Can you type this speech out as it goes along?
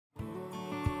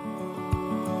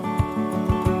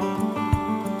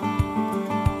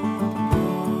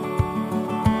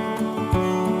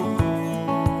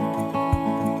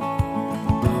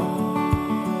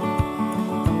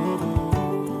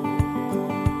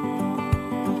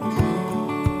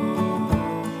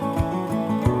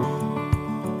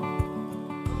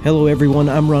Hello everyone,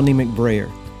 I'm Ronnie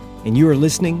McBrayer, and you are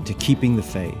listening to Keeping the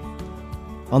Faith.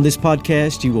 On this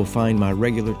podcast, you will find my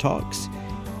regular talks,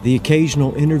 the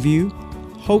occasional interview,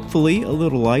 hopefully a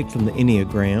little light from the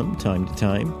Enneagram time to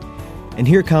time, and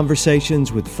hear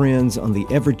conversations with friends on the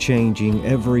ever-changing,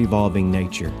 ever-evolving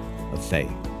nature of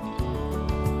faith.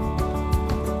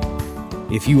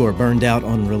 If you are burned out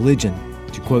on religion,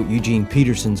 to quote Eugene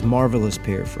Peterson's marvelous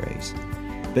paraphrase,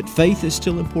 but faith is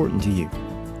still important to you,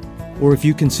 or if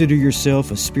you consider yourself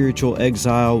a spiritual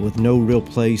exile with no real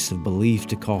place of belief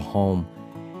to call home,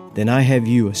 then I have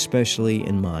you especially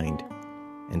in mind,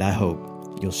 and I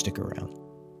hope you'll stick around.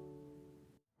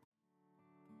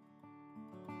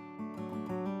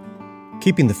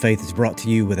 Keeping the Faith is brought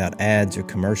to you without ads or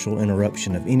commercial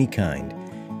interruption of any kind,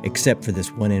 except for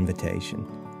this one invitation.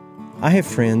 I have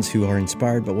friends who are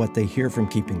inspired by what they hear from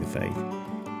Keeping the Faith,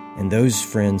 and those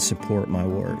friends support my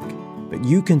work. But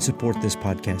you can support this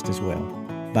podcast as well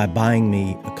by buying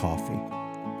me a coffee.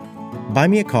 Buy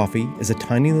Me a Coffee is a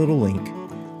tiny little link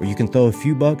where you can throw a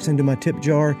few bucks into my tip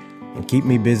jar and keep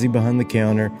me busy behind the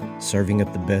counter serving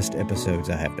up the best episodes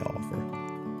I have to offer.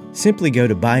 Simply go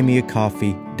to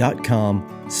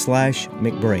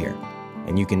buymeacoffee.com/McBrayer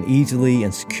and you can easily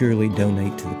and securely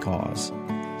donate to the cause.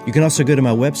 You can also go to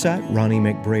my website,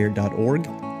 ronniemcbrayer.org,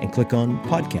 and click on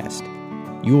Podcast.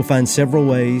 You will find several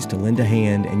ways to lend a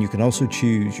hand, and you can also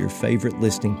choose your favorite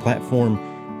listening platform,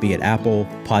 be it Apple,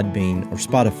 Podbean, or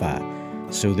Spotify,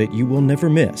 so that you will never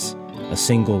miss a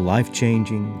single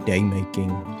life-changing, day-making,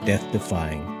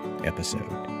 death-defying episode.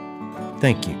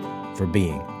 Thank you for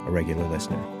being a regular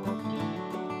listener.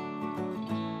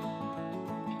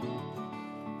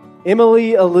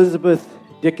 Emily Elizabeth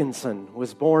Dickinson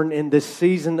was born in this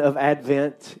season of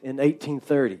Advent in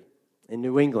 1830 in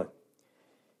New England.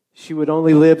 She would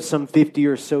only live some 50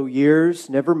 or so years,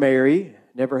 never marry,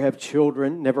 never have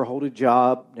children, never hold a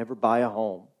job, never buy a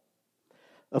home.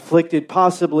 Afflicted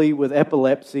possibly with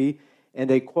epilepsy and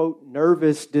a, quote,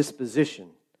 nervous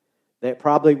disposition that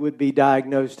probably would be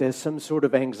diagnosed as some sort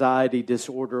of anxiety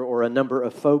disorder or a number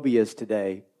of phobias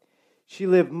today, she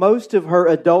lived most of her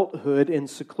adulthood in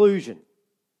seclusion.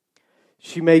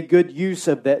 She made good use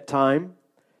of that time.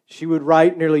 She would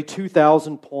write nearly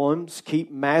 2,000 poems, keep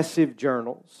massive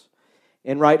journals,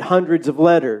 and write hundreds of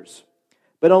letters.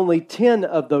 But only 10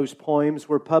 of those poems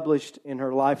were published in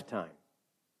her lifetime.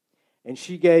 And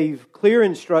she gave clear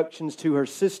instructions to her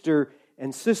sister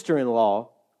and sister-in-law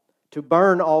to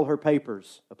burn all her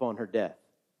papers upon her death.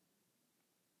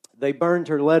 They burned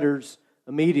her letters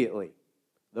immediately.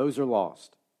 Those are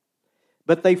lost.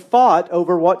 But they fought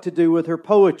over what to do with her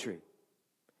poetry,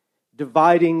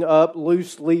 dividing up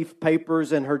loose leaf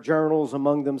papers and her journals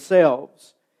among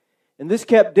themselves. And this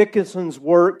kept Dickinson's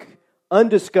work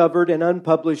undiscovered and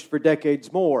unpublished for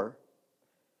decades more.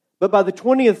 But by the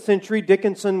 20th century,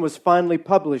 Dickinson was finally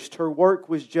published. Her work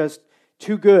was just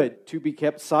too good to be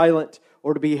kept silent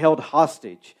or to be held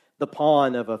hostage, the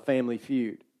pawn of a family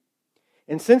feud.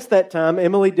 And since that time,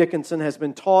 Emily Dickinson has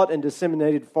been taught and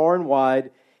disseminated far and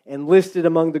wide and listed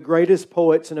among the greatest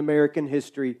poets in American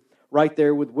history, right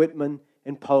there with Whitman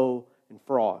and Poe and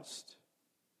Frost.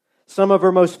 Some of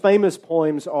her most famous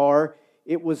poems are,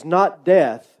 "It was not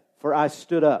death, for I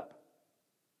stood up.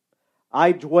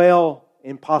 I dwell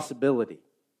in possibility.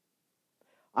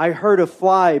 I heard a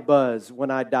fly buzz when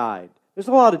I died." There's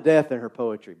a lot of death in her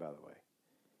poetry, by the way.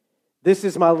 "This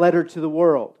is my letter to the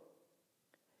world.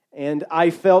 And I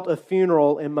felt a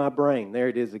funeral in my brain." There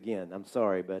it is again. I'm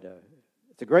sorry, but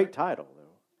it's a great title, though.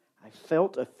 I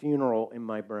felt a funeral in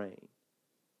my brain.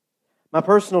 My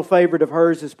personal favorite of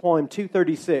hers is poem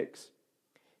 236.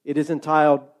 It is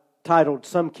titled,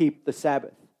 "Some Keep the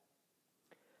Sabbath."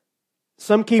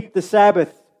 Some keep the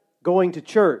Sabbath going to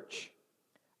church.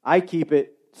 I keep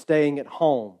it staying at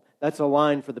home. That's a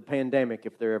line for the pandemic,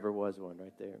 if there ever was one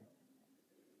right there.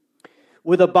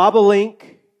 With a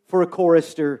bobolink for a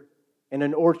chorister and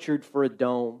an orchard for a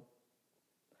dome.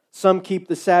 Some keep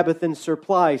the Sabbath in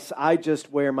surplice. I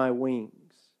just wear my wings.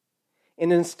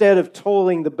 And instead of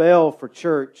tolling the bell for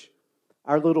church,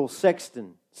 our little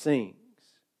sexton sings.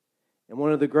 And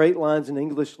one of the great lines in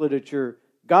English literature,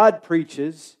 God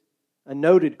preaches, a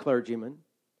noted clergyman,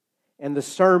 and the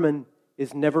sermon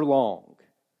is never long.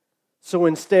 So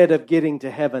instead of getting to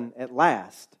heaven at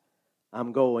last,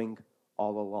 I'm going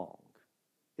all along.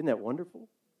 Isn't that wonderful?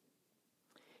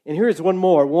 And here's one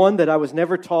more, one that I was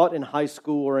never taught in high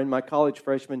school or in my college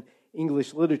freshman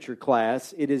English literature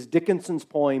class. It is Dickinson's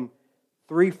poem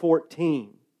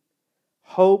 3:14.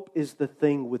 Hope is the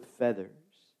thing with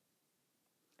feathers.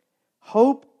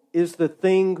 Hope is the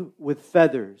thing with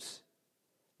feathers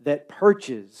that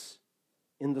perches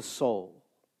in the soul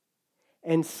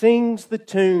and sings the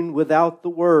tune without the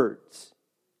words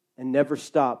and never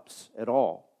stops at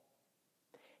all.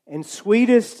 And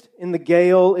sweetest in the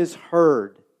gale is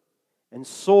heard, and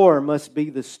sore must be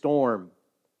the storm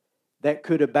that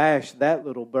could abash that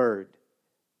little bird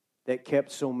that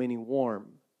kept so many warm.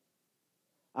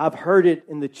 I've heard it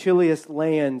in the chilliest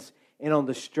lands and on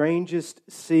the strangest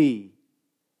sea,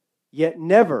 yet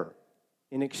never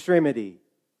in extremity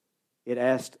it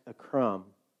asked a crumb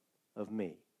of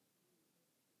me.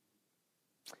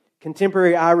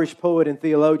 Contemporary Irish poet and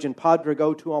theologian Pádraig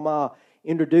Ó Tuama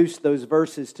introduced those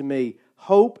verses to me.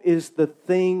 Hope is the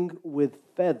thing with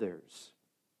feathers.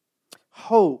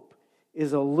 Hope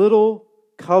is a little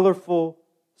colorful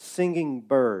singing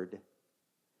bird.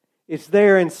 It's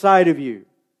there inside of you,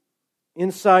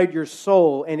 inside your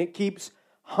soul, and it keeps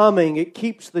humming. It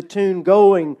keeps the tune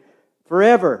going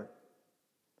forever.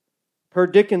 Per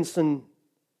Dickinson,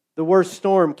 the worst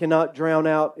storm cannot drown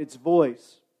out its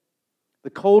voice. The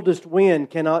coldest wind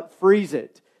cannot freeze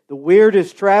it. The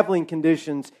weirdest traveling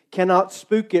conditions cannot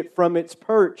spook it from its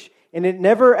perch. And it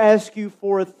never asks you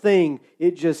for a thing.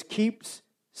 It just keeps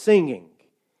singing,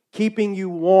 keeping you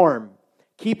warm,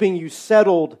 keeping you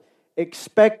settled,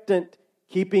 expectant,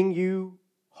 keeping you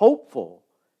hopeful,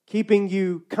 keeping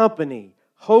you company.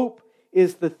 Hope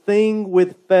is the thing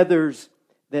with feathers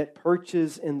that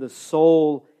perches in the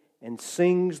soul and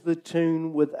sings the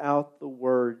tune without the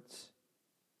words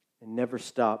and never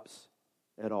stops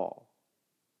at all.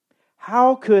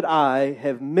 How could I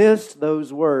have missed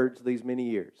those words these many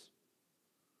years?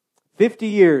 50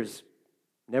 years,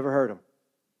 never heard them.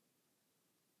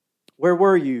 Where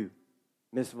were you,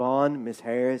 Miss Vaughn, Miss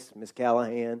Harris, Miss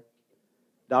Callahan,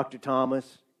 Dr.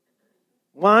 Thomas?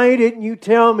 Why didn't you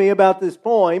tell me about this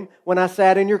poem when I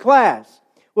sat in your class?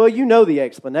 Well, you know the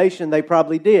explanation. They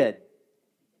probably did.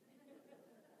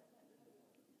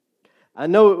 I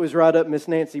know it was right up Miss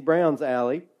Nancy Brown's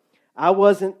alley. I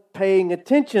wasn't paying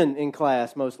attention in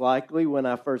class, most likely, when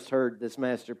I first heard this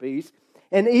masterpiece.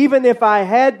 And even if I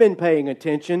had been paying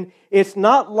attention, it's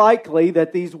not likely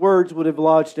that these words would have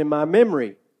lodged in my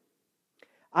memory.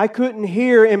 I couldn't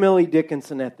hear Emily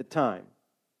Dickinson at the time.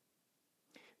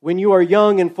 When you are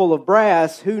young and full of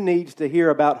brass, who needs to hear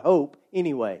about hope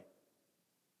anyway?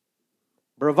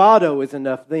 Bravado is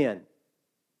enough then.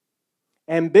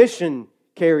 Ambition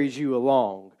carries you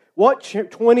along. What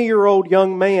 20-year-old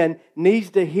young man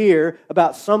needs to hear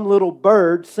about some little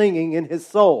bird singing in his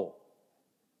soul?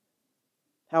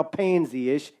 How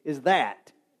pansy-ish is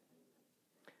that?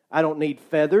 I don't need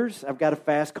feathers. I've got a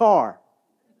fast car.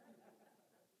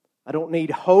 I don't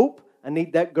need hope. I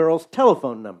need that girl's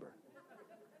telephone number.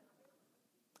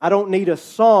 I don't need a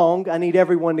song. I need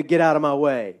everyone to get out of my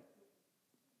way.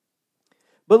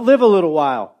 But live a little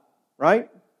while, right?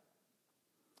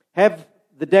 Have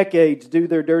the decades do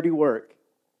their dirty work.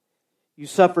 You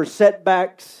suffer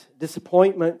setbacks,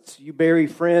 disappointments. You bury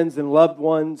friends and loved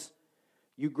ones.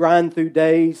 You grind through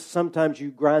days. Sometimes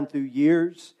you grind through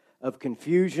years of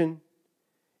confusion.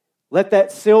 Let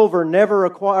that silver never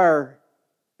acquire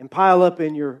and pile up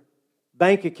in your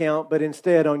bank account, but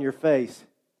instead on your face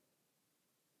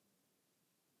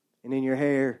and in your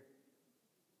hair.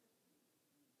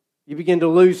 You begin to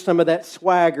lose some of that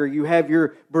swagger. You have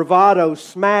your bravado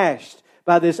smashed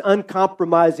by this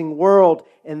uncompromising world.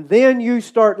 And then you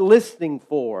start listening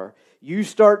for, you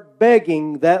start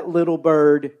begging that little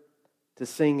bird to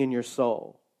sing in your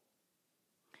soul.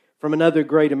 From another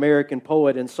great American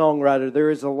poet and songwriter,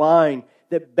 there is a line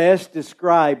that best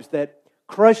describes that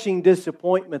crushing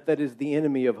disappointment that is the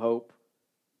enemy of hope.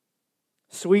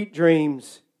 Sweet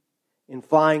dreams in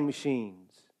flying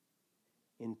machines,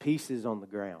 in pieces on the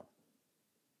ground.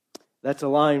 That's a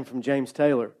line from James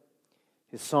Taylor,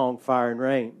 his song Fire and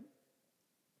Rain.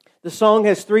 The song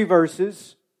has 3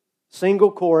 verses,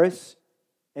 single chorus,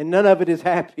 and none of it is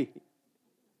happy.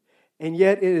 And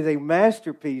yet it is a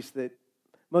masterpiece that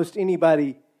most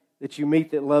anybody that you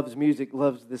meet that loves music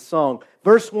loves this song.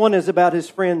 Verse 1 is about his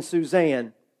friend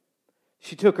Suzanne.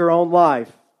 She took her own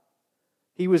life.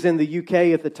 He was in the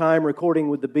UK at the time recording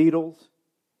with the Beatles.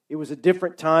 It was a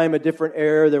different time, a different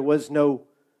era. There was no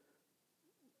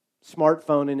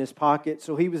smartphone in his pocket,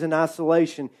 so he was in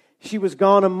isolation. She was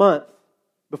gone a month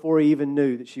before he even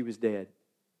knew that she was dead.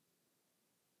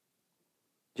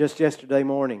 Just yesterday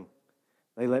morning,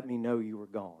 they let me know you were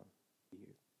gone.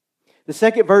 The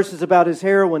second verse is about his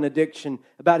heroin addiction,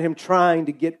 about him trying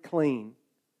to get clean.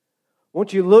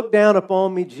 Won't you look down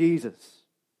upon me, Jesus?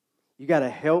 You got to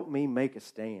help me make a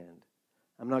stand.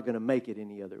 I'm not going to make it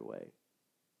any other way.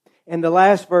 And the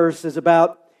last verse is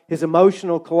about his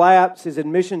emotional collapse, his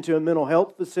admission to a mental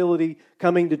health facility,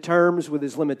 coming to terms with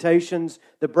his limitations,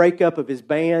 the breakup of his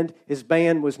band. His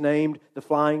band was named the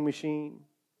Flying Machine.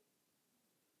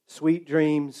 Sweet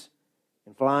dreams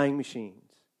and flying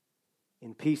machines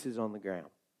in pieces on the ground.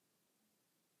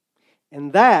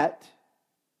 And that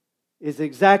is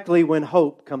exactly when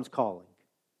hope comes calling.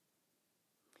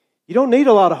 You don't need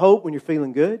a lot of hope when you're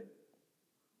feeling good.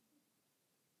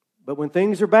 But when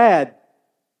things are bad,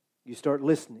 you start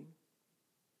listening.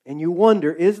 And you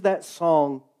wonder, is that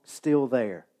song still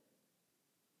there?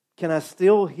 Can I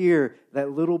still hear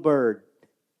that little bird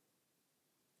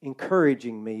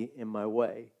encouraging me in my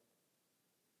way?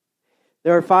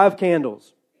 There are 5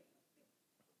 candles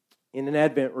in an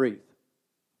Advent wreath.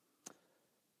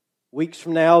 Weeks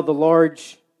from now, the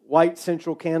large white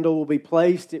central candle will be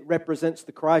placed. It represents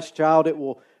the Christ child. It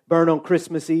will burn on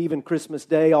Christmas Eve and Christmas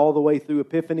Day all the way through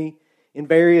Epiphany. In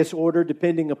various order,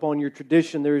 depending upon your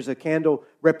tradition, there is a candle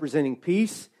representing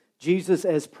peace, Jesus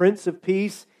as Prince of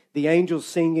Peace, the angels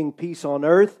singing peace on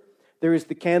earth. There is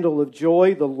the candle of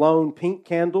joy, the lone pink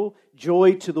candle,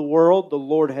 joy to the world, the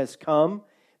Lord has come.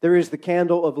 There is the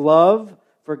candle of love,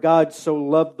 for God so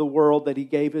loved the world that He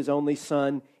gave His only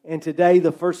Son. And today,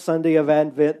 the first Sunday of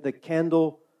Advent, the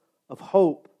candle of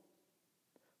hope.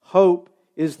 Hope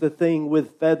is the thing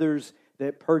with feathers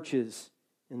that perches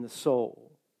in the soul.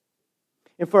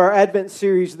 And for our Advent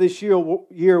series this year,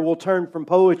 we'll turn from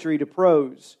poetry to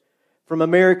prose, from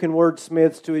American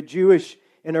wordsmiths to a Jewish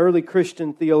and early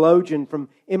Christian theologian, from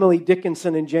Emily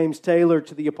Dickinson and James Taylor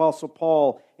to the Apostle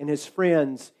Paul and his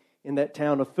friends in that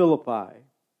town of Philippi.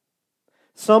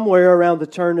 Somewhere around the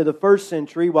turn of the first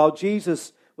century, while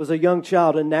Jesus was a young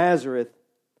child in Nazareth,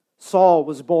 Saul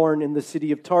was born in the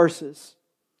city of Tarsus.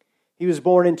 He was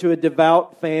born into a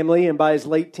devout family, and by his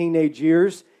late teenage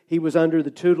years, he was under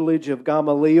the tutelage of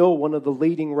Gamaliel, one of the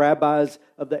leading rabbis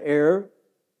of the era.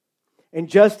 And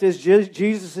just as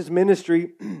Jesus'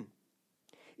 ministry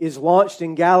is launched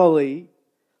in Galilee,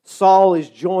 Saul is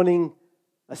joining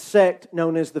a sect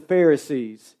known as the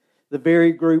Pharisees, the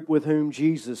very group with whom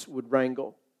Jesus would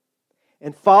wrangle.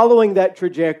 And following that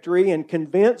trajectory and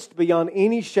convinced beyond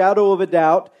any shadow of a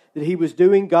doubt that he was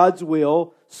doing God's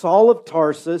will, Saul of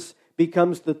Tarsus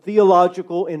becomes the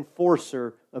theological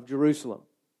enforcer of Jerusalem.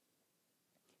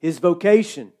 His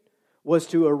vocation was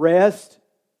to arrest,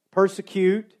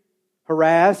 persecute,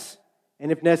 harass,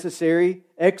 and if necessary,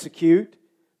 execute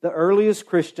the earliest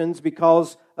Christians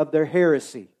because of their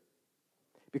heresy,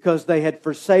 because they had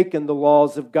forsaken the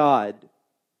laws of God.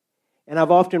 And I've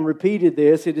often repeated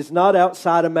this, it is not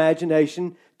outside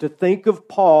imagination to think of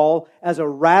Paul as a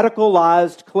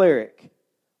radicalized cleric,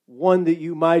 one that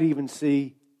you might even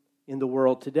see in the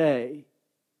world today.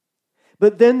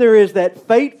 But then there is that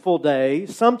fateful day,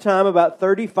 sometime about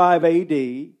 35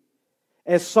 AD,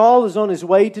 as Saul is on his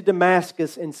way to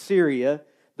Damascus in Syria,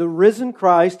 the risen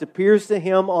Christ appears to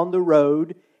him on the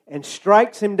road and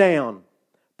strikes him down,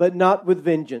 but not with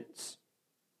vengeance.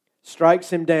 Strikes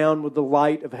him down with the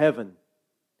light of heaven,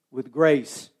 with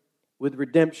grace, with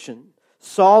redemption.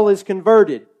 Saul is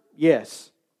converted,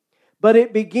 yes, but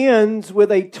it begins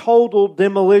with a total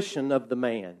demolition of the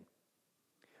man.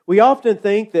 We often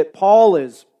think that Paul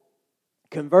is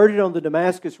converted on the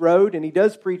Damascus Road, and he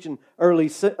does preach an early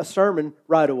sermon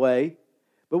right away,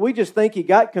 but we just think he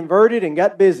got converted and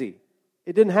got busy.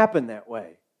 It didn't happen that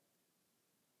way.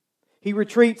 He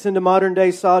retreats into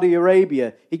modern-day Saudi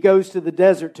Arabia. He goes to the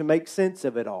desert to make sense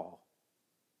of it all.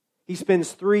 He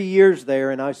spends 3 years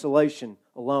there in isolation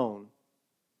alone.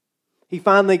 He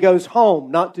finally goes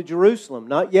home, not to Jerusalem,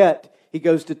 not yet. He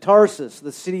goes to Tarsus,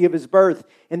 the city of his birth,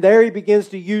 and there he begins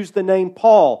to use the name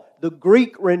Paul, the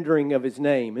Greek rendering of his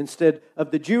name, instead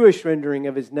of the Jewish rendering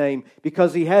of his name,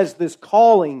 because he has this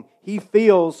calling he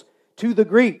feels to the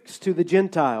Greeks, to the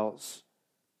Gentiles.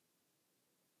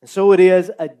 And so it is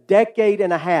a decade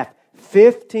and a half,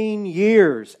 15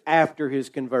 years after his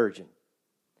conversion,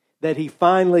 that he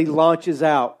finally launches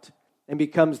out and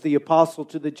becomes the apostle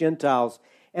to the Gentiles.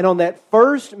 And on that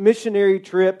first missionary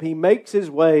trip, he makes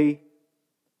his way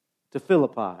to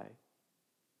Philippi.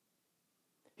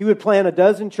 He would plant a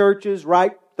dozen churches,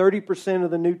 write 30%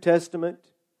 of the New Testament,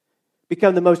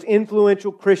 become the most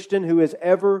influential Christian who has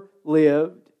ever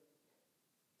lived.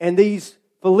 And these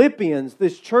Philippians,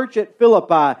 this church at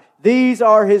Philippi, these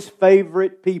are his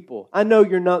favorite people. I know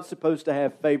you're not supposed to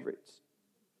have favorites,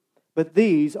 but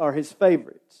these are his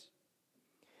favorites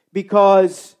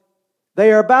because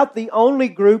they are about the only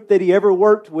group that he ever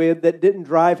worked with that didn't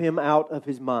drive him out of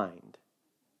his mind.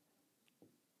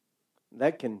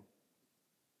 That can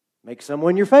make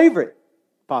someone your favorite,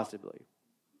 possibly.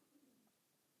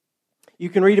 You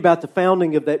can read about the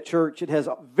founding of that church. It has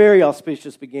very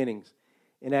auspicious beginnings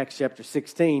in Acts chapter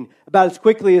 16. About as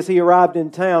quickly as he arrived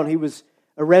in town, he was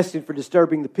arrested for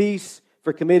disturbing the peace,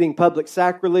 for committing public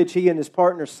sacrilege. He and his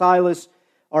partner Silas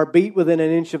are beat within an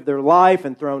inch of their life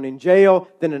and thrown in jail.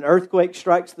 Then an earthquake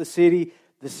strikes the city.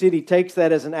 The city takes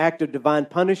that as an act of divine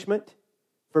punishment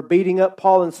for beating up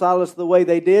Paul and Silas the way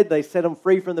they did. They set them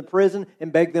free from the prison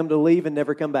and begged them to leave and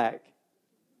never come back.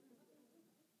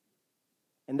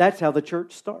 And that's how the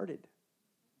church started.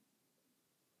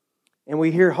 And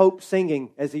we hear Hope singing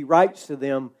as he writes to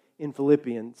them in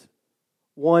Philippians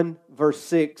 1 verse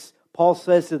 6. Paul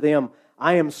says to them,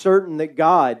 I am certain that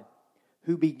God,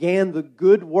 who began the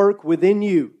good work within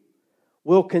you,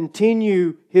 will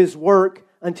continue His work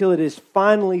until it is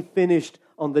finally finished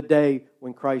on the day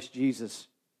when Christ Jesus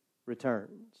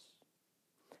returns.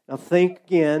 Now think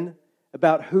again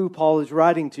about who Paul is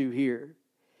writing to here.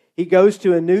 He goes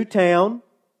to a new town,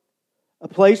 a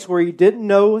place where he didn't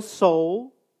know a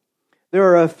soul. There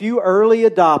are a few early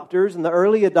adopters, and the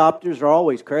early adopters are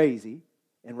always crazy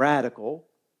and radical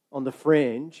on the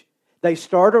fringe. They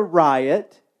start a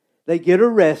riot. They get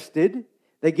arrested.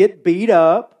 They get beat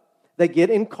up. They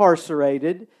get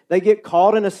incarcerated. They get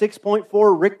caught in a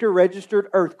 6.4 Richter registered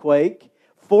earthquake,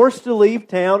 forced to leave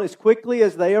town as quickly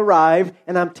as they arrive.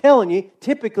 And I'm telling you,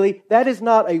 typically that is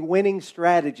not a winning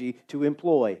strategy to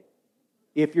employ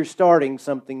if you're starting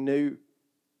something new.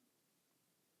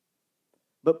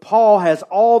 But Paul has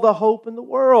all the hope in the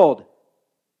world.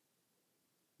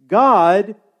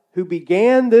 God, who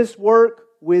began this work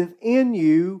within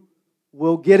you,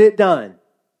 will get it done.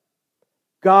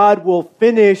 God will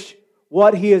finish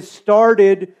what He has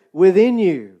started within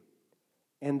you.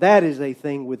 And that is a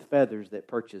thing with feathers that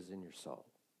perches in your soul.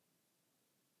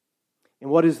 And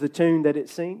what is the tune that it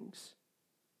sings?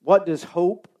 What does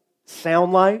hope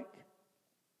sound like?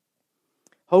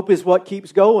 Hope is what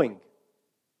keeps going.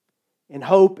 And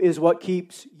hope is what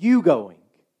keeps you going.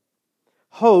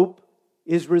 Hope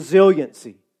is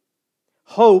resiliency.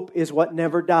 Hope is what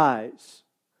never dies.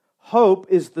 Hope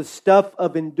is the stuff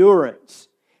of endurance.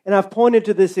 And I've pointed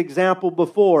to this example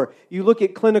before. You look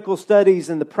at clinical studies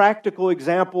and the practical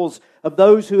examples of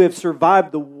those who have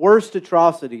survived the worst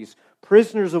atrocities,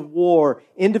 prisoners of war,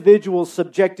 individuals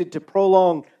subjected to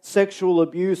prolonged sexual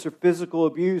abuse or physical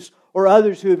abuse, or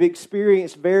others who have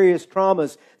experienced various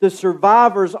traumas. The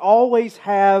survivors always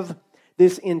have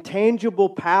this intangible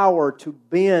power to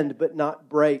bend but not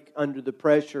break under the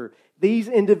pressure. These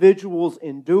individuals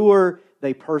endure,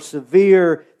 they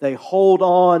persevere, they hold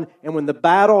on, and when the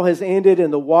battle has ended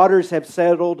and the waters have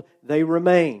settled, they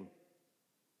remain.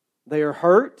 They are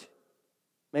hurt,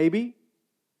 maybe,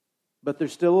 but they're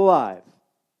still alive.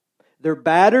 They're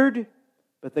battered,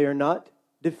 but they are not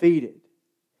defeated.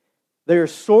 They are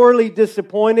sorely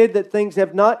disappointed that things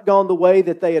have not gone the way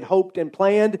that they had hoped and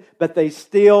planned, but they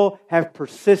still have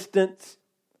persistence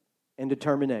and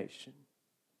determination.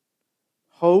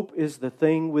 Hope is the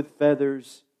thing with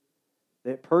feathers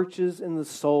that perches in the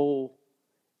soul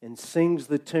and sings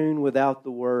the tune without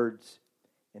the words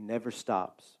and never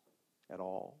stops at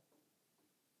all.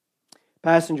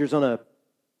 Passengers on an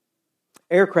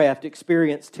aircraft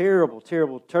experience terrible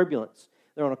turbulence.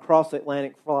 They're on a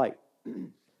cross-Atlantic flight.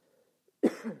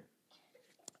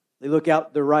 They look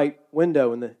out the right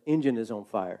window and the engine is on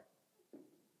fire.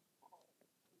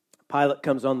 Pilot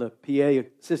comes on the PA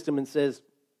system and says,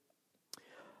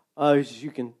 as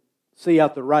you can see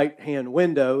out the right-hand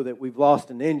window that we've lost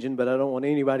an engine, but I don't want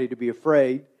anybody to be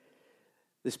afraid.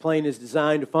 This plane is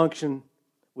designed to function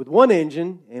with one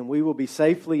engine, and we will be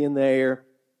safely in the air.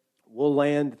 We'll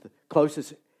land at the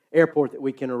closest airport that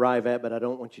we can arrive at, but I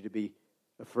don't want you to be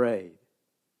afraid.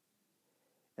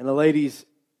 And the lady's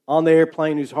on the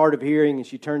airplane who's hard of hearing, and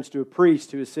she turns to a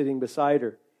priest who is sitting beside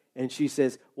her, and she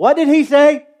says, "What did he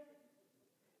say?"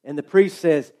 And the priest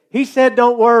says, "He said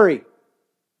don't worry."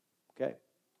 Okay.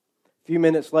 A few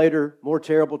minutes later, more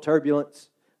terrible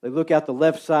turbulence. They look out the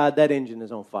left side, that engine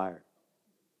is on fire.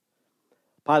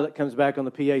 Pilot comes back on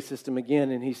the PA system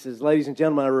again, and he says, "Ladies and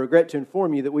gentlemen, I regret to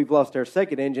inform you that we've lost our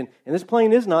second engine, and this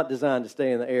plane is not designed to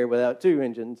stay in the air without two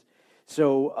engines.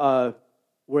 So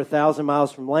we're 1,000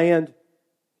 miles from land.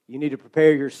 You need to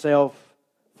prepare yourself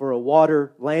for a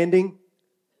water landing.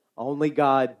 Only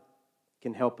God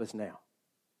can help us now."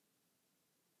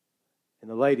 And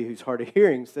the lady who's hard of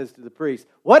hearing says to the priest,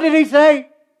 "What did he say?"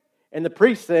 And the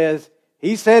priest says,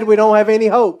 "He said we don't have any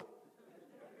hope."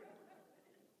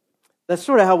 That's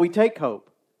sort of how we take hope.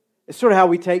 It's sort of how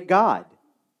we take God.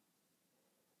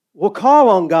 We'll call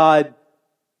on God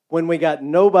when we got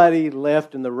nobody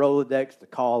left in the Rolodex to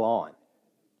call on.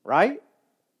 Right?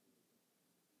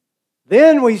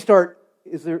 Then we start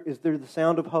is there the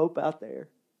sound of hope out there?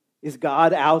 Is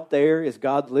God out there? Is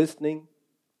God listening?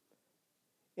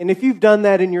 And if you've done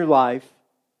that in your life,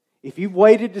 if you've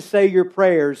waited to say your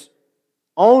prayers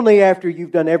only after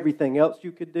you've done everything else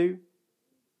you could do,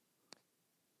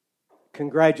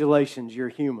 congratulations, you're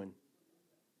human.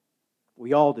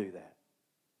 We all do that.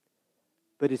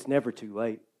 But it's never too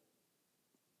late.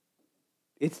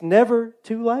 It's never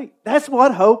too late. That's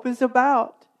what hope is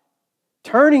about.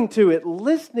 Turning to it,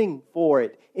 listening for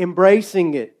it,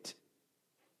 embracing it.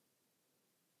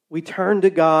 We turn to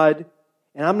God,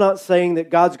 and I'm not saying that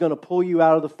God's going to pull you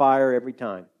out of the fire every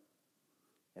time.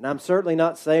 And I'm certainly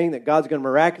not saying that God's going to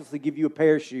miraculously give you a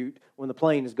parachute when the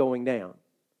plane is going down.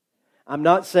 I'm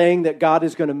not saying that God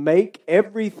is going to make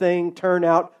everything turn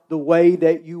out the way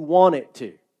that you want it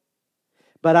to.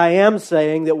 But I am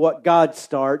saying that what God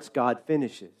starts, God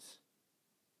finishes.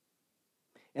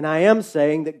 And I am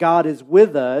saying that God is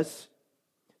with us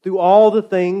through all the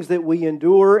things that we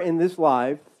endure in this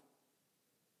life.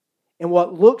 And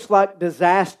what looks like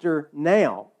disaster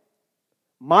now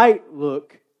might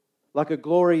look like a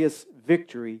glorious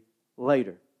victory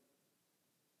later.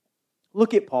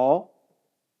 Look at Paul,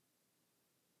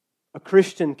 a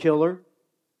Christian killer,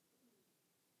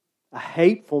 a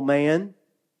hateful man,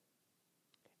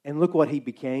 and look what he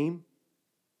became.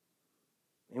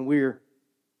 And we're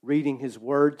reading his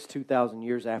words 2,000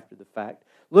 years after the fact.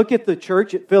 Look at the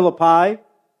church at Philippi,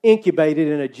 incubated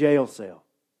in a jail cell.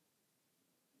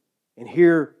 And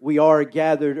here we are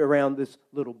gathered around this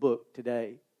little book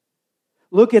today.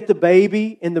 Look at the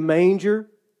baby in the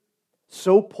manger,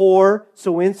 so poor,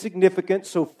 so insignificant,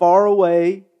 so far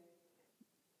away,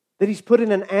 that he's put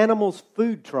in an animal's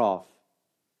food trough.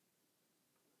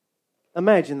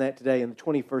 Imagine that today in the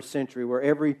 21st century where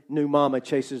every new mama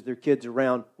chases their kids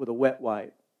around with a wet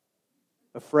wipe,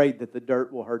 afraid that the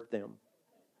dirt will hurt them.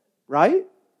 Right?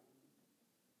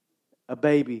 A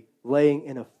baby laying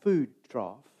in a food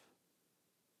trough.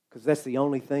 Because that's the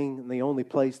only thing and the only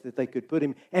place that they could put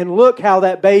him. And look how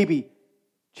that baby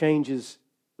changes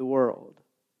the world.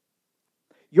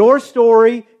 Your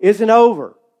story isn't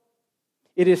over.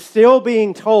 It is still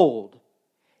being told.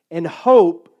 And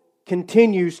hope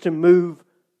continues to move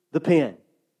the pen.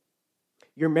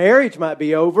 Your marriage might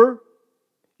be over.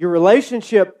 Your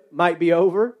relationship might be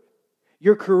over.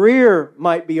 Your career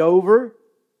might be over.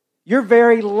 Your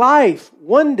very life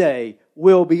one day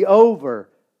will be over.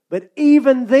 But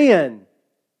even then,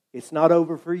 it's not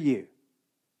over for you.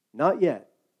 Not yet.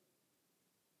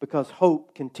 Because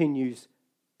hope continues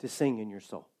to sing in your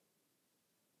soul.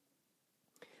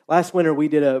 Last winter we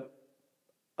did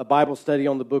a Bible study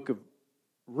on the book of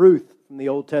Ruth from the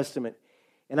Old Testament.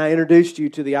 And I introduced you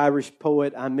to the Irish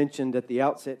poet I mentioned at the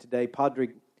outset today,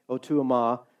 Padraig Ó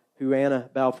Tuama, who Anna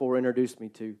Balfour introduced me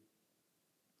to.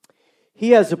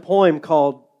 He has a poem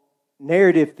called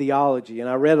Narrative Theology, and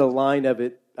I read a line of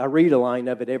it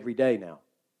every day now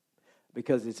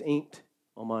because it's inked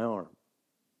on my arm.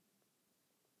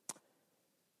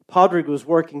 Padraig was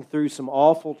working through some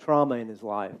awful trauma in his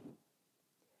life,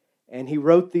 and he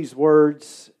wrote these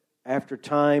words after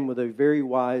time with a very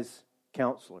wise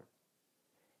counselor.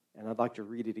 And I'd like to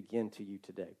read it again to you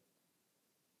today.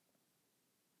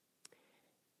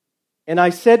 And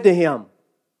I said to him,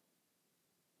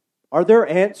 "Are there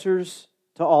answers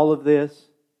to all of this?"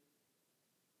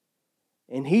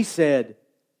 And he said,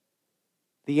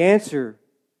 "The answer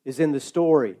is in the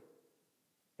story,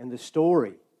 and the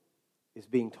story is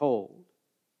being told."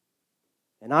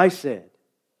 And I said,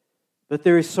 "But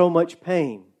there is so much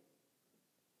pain."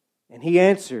 And he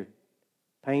answered,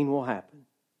 "Pain will happen."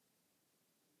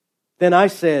 Then I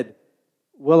said,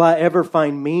 "Will I ever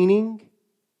find meaning?"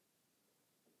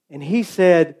 And he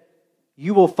said,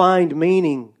 "You will find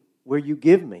meaning where you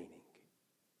give meaning."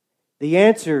 The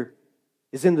answer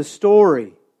is in the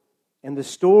story, and the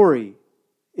story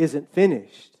isn't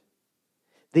finished.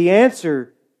 The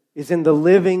answer is in the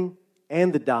living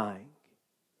and the dying,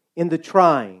 in the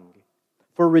trying.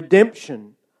 For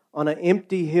redemption on an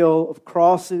empty hill of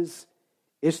crosses,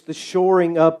 it's the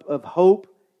shoring up of hope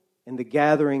and the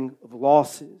gathering of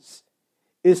losses.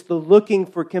 It's the looking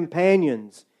for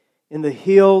companions in the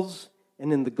hills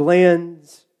and in the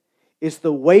glens. It's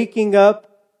the waking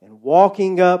up and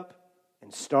walking up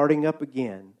and starting up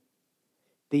again.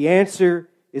 The answer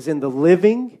is in the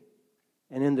living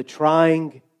and in the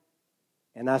trying.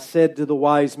 And I said to the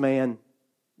wise man,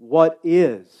 "What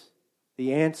is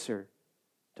the answer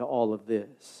to all of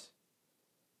this?"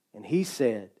 And he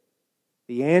said,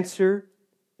 "The answer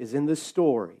is in the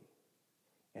story,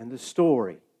 and the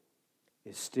story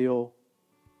is still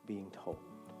being told."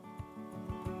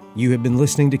 You have been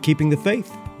listening to Keeping the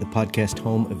Faith, the podcast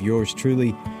home of yours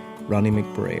truly. Ronnie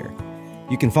McBrayer.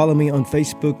 You can follow me on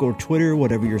Facebook or Twitter,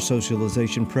 whatever your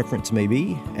socialization preference may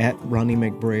be. At Ronnie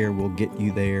McBrayer will get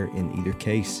you there in either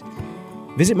case.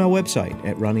 Visit my website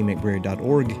at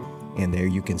ronniemcbrayer.org, and there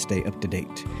you can stay up to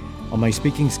date on my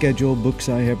speaking schedule, books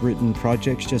I have written,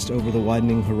 projects just over the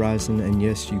widening horizon, and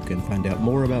yes, you can find out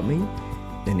more about me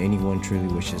than anyone truly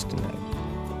wishes to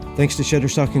know. Thanks to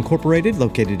Shutterstock Incorporated,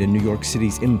 located in New York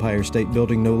City's Empire State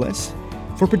Building, no less,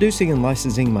 for producing and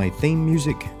licensing my theme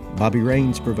music. Bobby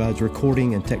Raines provides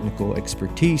recording and technical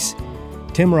expertise.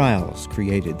 Tim Riles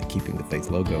created the Keeping the Faith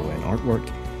logo and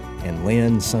artwork. And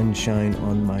Lynn Sunshine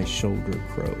on My Shoulder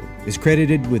Crow is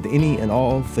credited with any and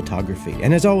all photography.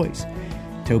 And as always,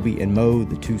 Toby and Mo,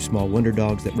 the two small wonder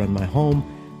dogs that run my home,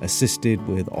 assisted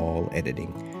with all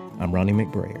editing. I'm Ronnie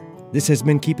McBrayer. This has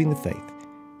been Keeping the Faith,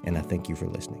 and I thank you for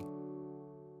listening.